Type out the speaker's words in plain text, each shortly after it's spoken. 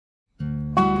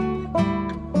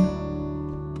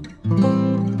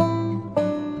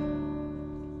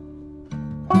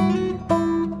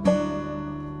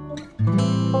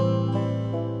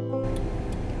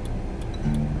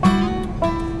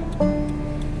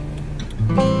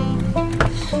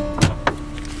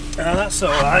That's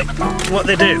alright. What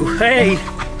they do, hey!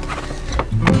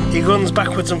 He runs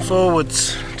backwards and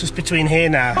forwards just between here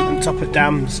now and top at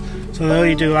dams. So they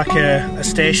only do like a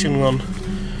station run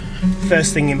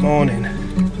first thing in the morning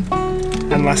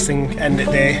and last thing end at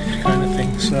day kind of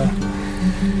thing. So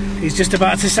he's just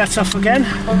about to set off again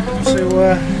to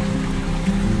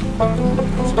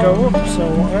go up. So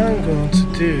what I'm going to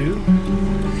do,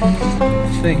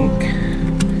 I think,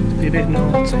 to be a bit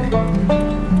naughty,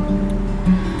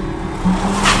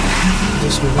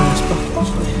 just reverse back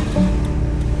actually.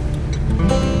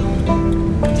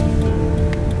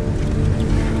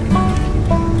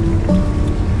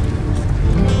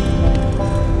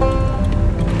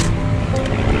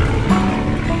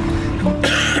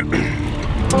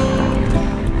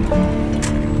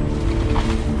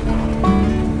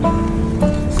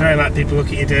 Like people look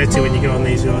at you dirty when you go on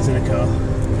these roads in a car.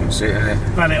 That's it,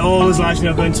 innit? Man, it always likes, you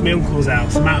know, going to my uncle's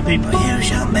house. The amount of people, you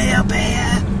shouldn't be up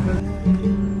here.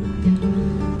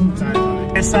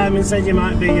 Simon said you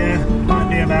might be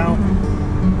about.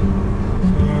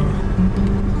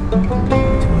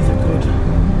 It was a good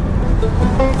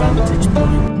vantage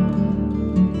point.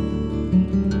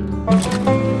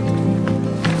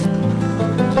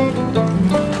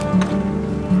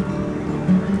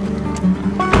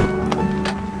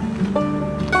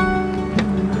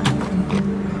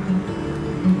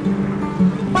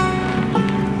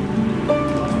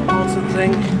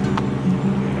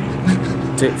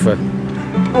 For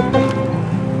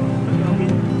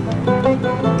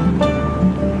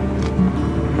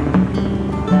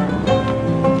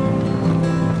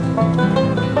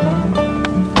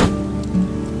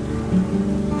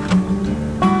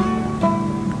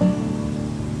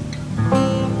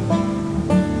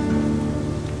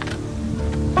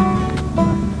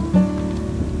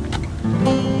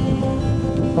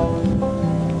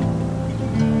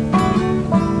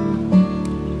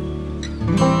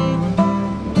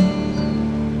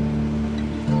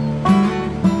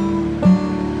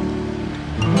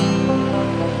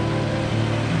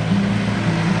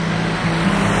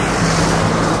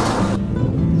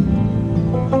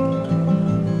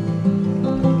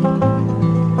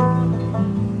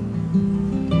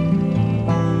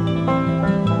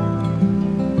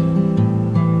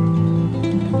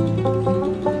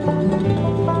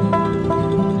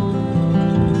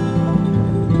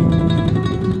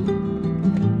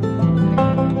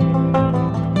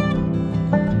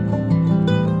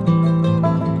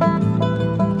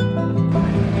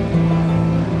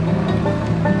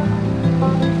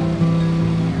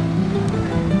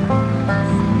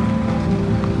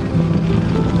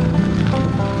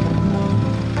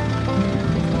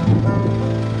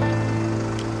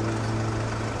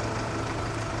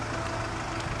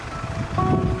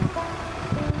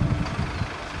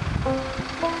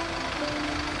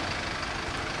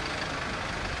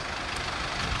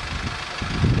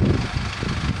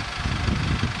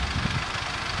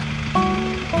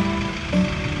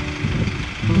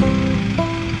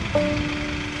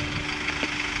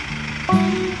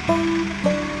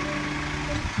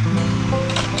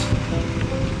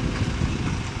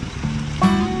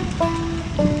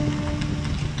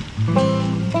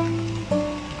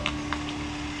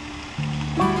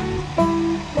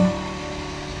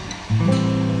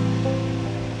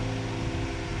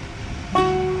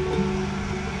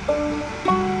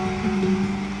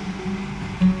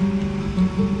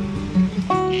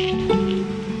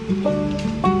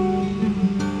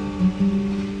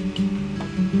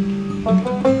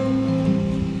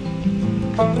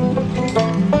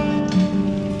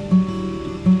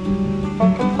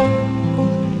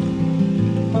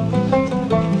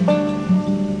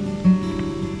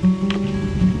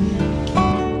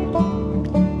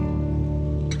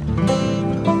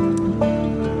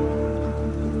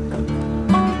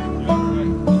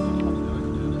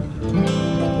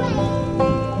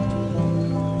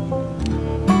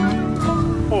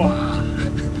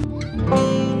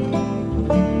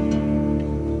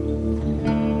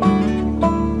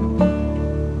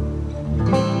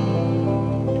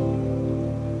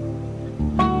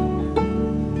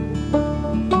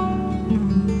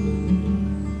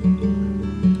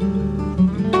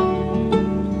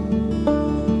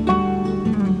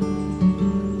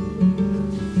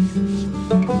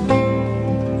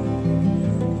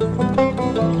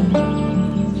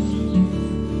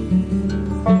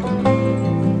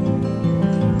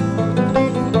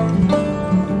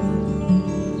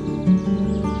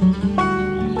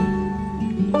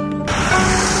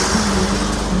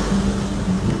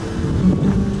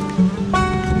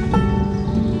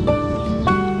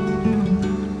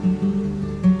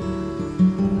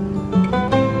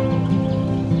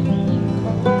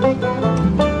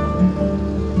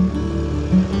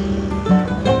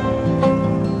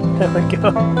There we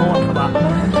go. More for that.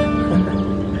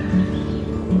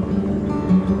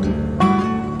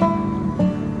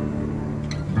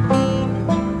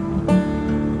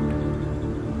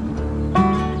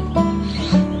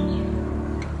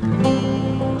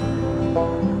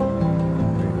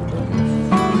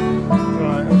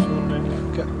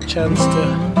 Chance to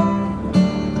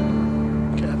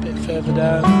get a bit further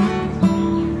down.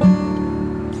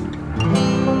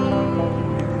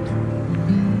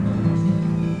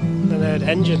 And I heard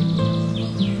engine.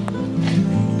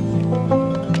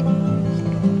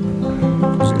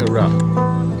 Is it a rat?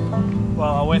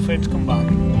 Well, I'll wait for him to come back.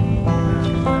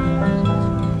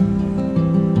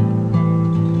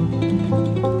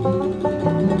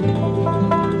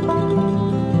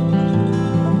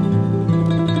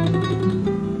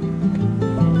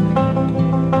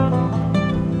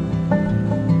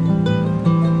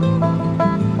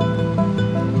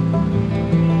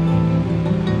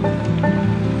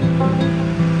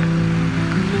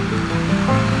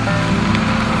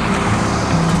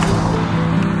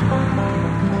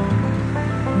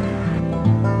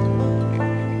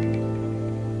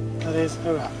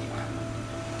 Alright.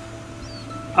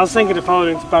 I was thinking of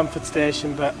following to Bamford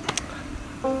Station, but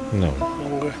no.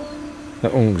 Hungry.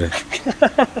 Not hungry.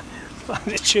 Find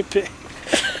it trippy.